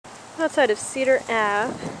outside of Cedar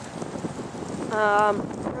Ave,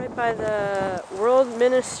 right by the World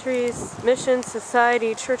Ministries Mission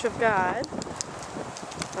Society Church of God.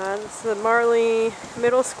 This is the Marley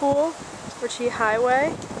Middle School, Ritchie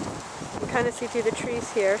Highway. You can kind of see through the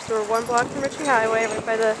trees here. So we're 1 block from Ritchie Highway, right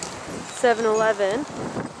by the 7-Eleven.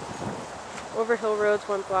 Overhill Road's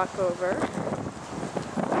 1 block over.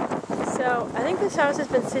 So I think this house has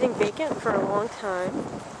been sitting vacant for a long time.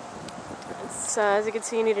 It's, as you can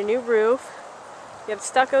see, you need a new roof. You have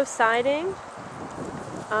stucco siding.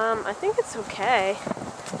 I think it's okay.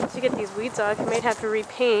 Once you get these weeds off, you might have to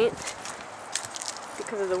repaint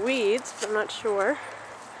because of the weeds, but I'm not sure.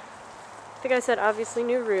 I think I said obviously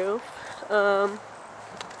new roof. Got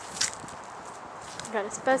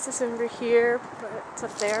asbestos over here, but it's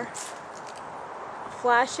up there.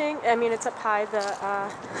 Flashing, I mean it's up high,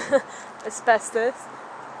 the asbestos.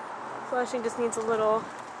 Flashing just needs a little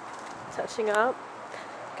touching up.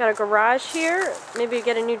 Got a garage here, maybe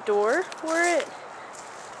get a new door for it.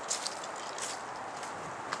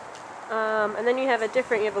 And then you have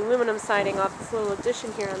aluminum siding off this little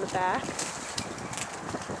addition here on the back.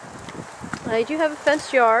 I do have a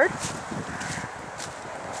fenced yard.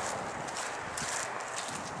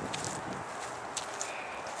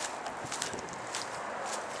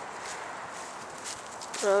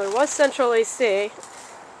 There was central AC.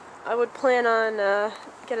 I would plan on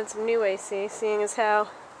getting some new AC, seeing as how,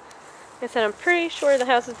 like I said, I'm pretty sure the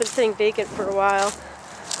house has been sitting vacant for a while.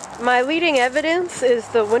 My leading evidence is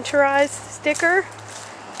the winterized sticker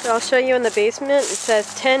that I'll show you in the basement. It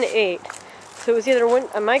says 10/8. So it was either,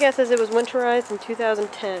 my guess is it was winterized in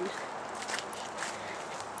 2010.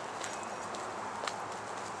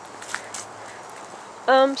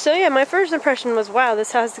 So yeah, my first impression was, wow,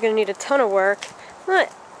 this house is going to need a ton of work.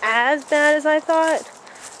 Not as bad as I thought.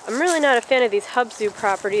 I'm really not a fan of these hub zoo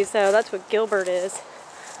properties, though. That's what Gilbert is.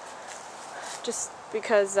 Just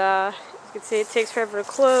because, you can see it takes forever to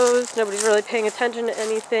close. Nobody's really paying attention to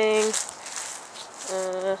anything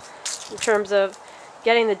in terms of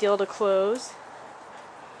getting the deal to close.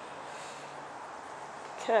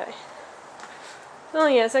 Okay. Oh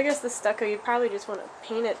yes, I guess the stucco, you probably just want to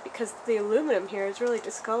paint it because the aluminum here has really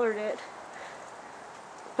discolored it.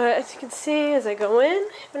 But as you can see, as I go in, I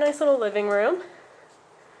have a nice little living room.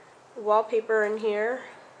 Wallpaper in here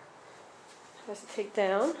has to take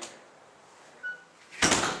down.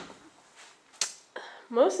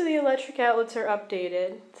 Most of the electric outlets are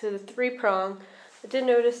updated to the 3-prong. I did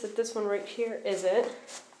notice that this one right here isn't.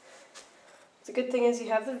 The good thing is you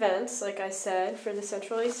have the vents, like I said, for the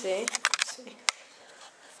central AC. Let's see.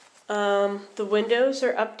 The windows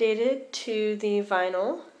are updated to the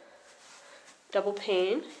vinyl double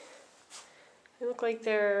pane. They look like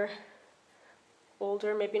they're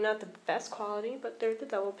older, maybe not the best quality, but they're the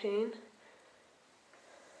double pane.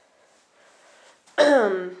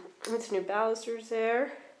 It's new balusters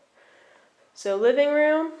there. So living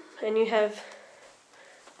room, and you have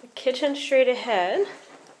the kitchen straight ahead.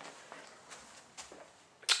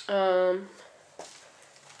 I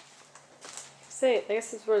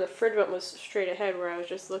guess this is where the fridge went, was straight ahead where I was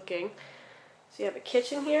just looking. So you have a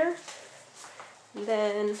kitchen here. And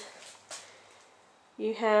then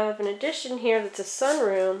you have an addition here that's a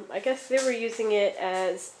sunroom. I guess they were using it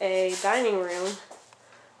as a dining room.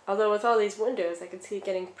 Although with all these windows, I can see it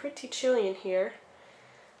getting pretty chilly in here.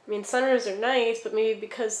 I mean, sunrooms are nice, but maybe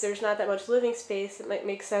because there's not that much living space, it might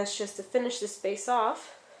make sense just to finish this space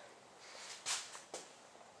off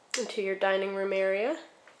into your dining room area.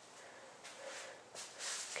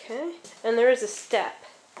 Okay, and there is a step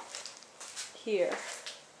here.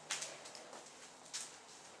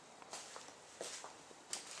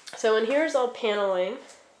 So in here is all paneling.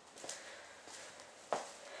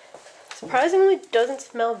 Surprisingly, doesn't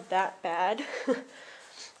smell that bad.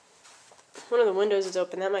 One of the windows is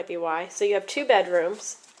open, that might be why. So you have 2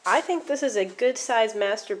 bedrooms. I think this is a good sized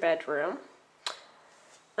master bedroom.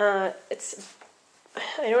 I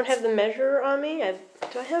don't have the measure on me.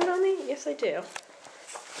 Do I have it on me? Yes, I do.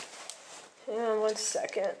 Hang on 1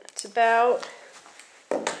 second. It's about,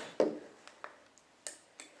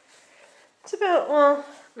 well,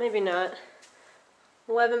 maybe not,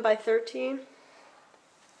 11 by 13.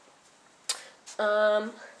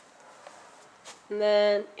 And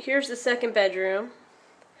then here's the second bedroom.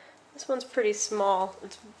 This one's pretty small.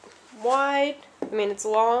 It's wide, I mean it's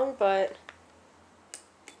long, but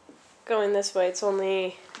going this way it's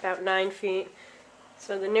only about 9 feet.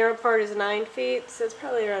 So the narrow part is 9 feet, so it's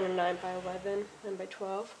probably around a 9 by 11, 9 by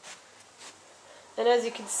 12. And as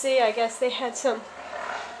you can see, I guess they had some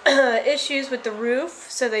issues with the roof,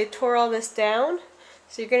 so they tore all this down.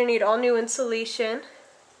 So you're going to need all new insulation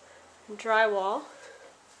and drywall.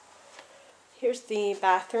 Here's the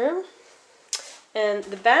bathroom. And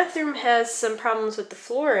the bathroom has some problems with the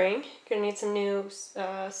flooring. You're going to need some new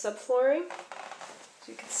subflooring, as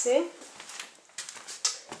you can see.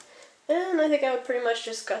 And I think I would pretty much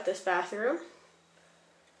just gut this bathroom.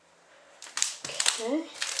 Okay.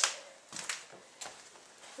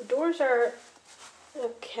 The doors are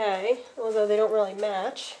okay, although they don't really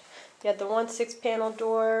match. You have the one 6-panel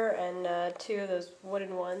door and 2 of those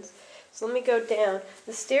wooden ones. So let me go down.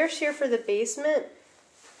 The stairs here for the basement,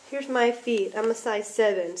 here's my feet. I'm a size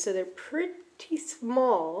 7, so they're pretty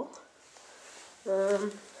small.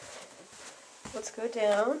 Let's go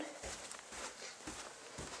down.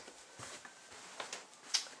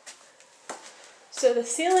 So the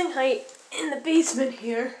ceiling height in the basement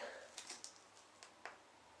here,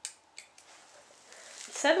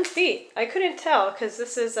 7 feet. I couldn't tell because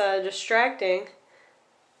this is distracting.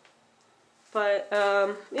 But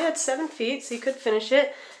yeah, it's 7 feet, so you could finish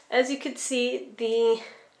it. As you can see, the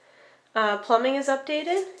plumbing is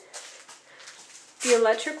updated. The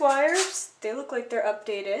electric wires, they look like they're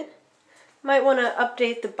updated. Might want to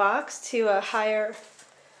update the box to a higher,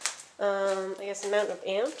 I guess, amount of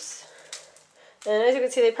amps. And as you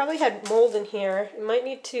can see, they probably had mold in here. It might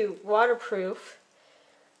need to waterproof.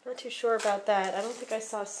 Not too sure about that. I don't think I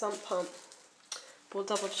saw a sump pump. We'll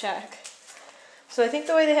double check. So I think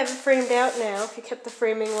the way they have it framed out now, if you kept the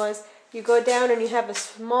framing, was you go down and you have a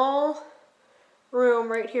small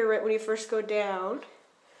room right here, right when you first go down.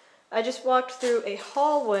 I just walked through a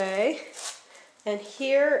hallway, and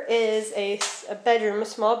here is a bedroom, a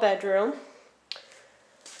small bedroom.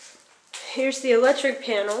 Here's the electric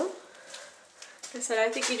panel. Like I said, I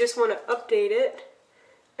think you just want to update it.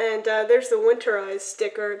 And there's the winterized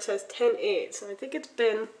sticker. It says 10/8. So I think it's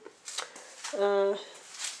been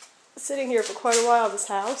sitting here for quite a while, this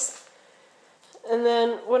house. And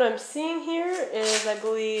then what I'm seeing here is, I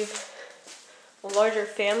believe, a larger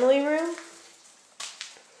family room.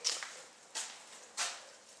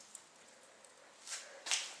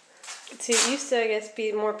 See, it used to, I guess,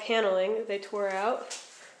 be more paneling that they tore out.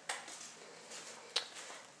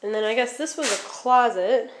 And then I guess this was a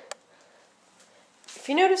closet. If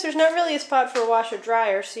you notice, there's not really a spot for a washer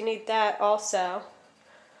dryer, so you need that also.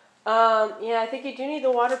 Yeah, I think you do need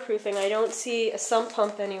the waterproofing. I don't see a sump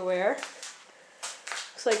pump anywhere.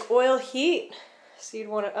 Looks like oil heat, so you'd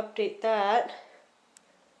want to update that.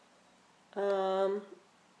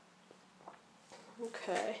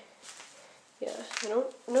 Okay. Yeah,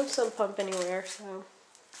 no sump pump anywhere, so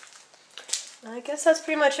I guess that's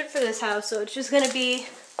pretty much it for this house. So it's just going to be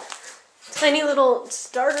a tiny little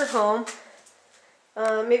starter home,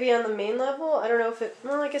 maybe on the main level. I don't know if it,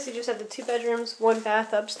 well, I guess you just have the 2 bedrooms, 1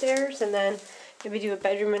 bath upstairs, and then maybe do a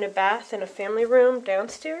bedroom and a bath and a family room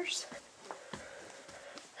downstairs.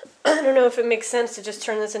 I don't know if it makes sense to just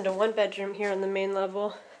turn this into 1 bedroom here on the main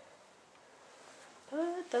level,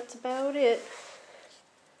 but that's about it.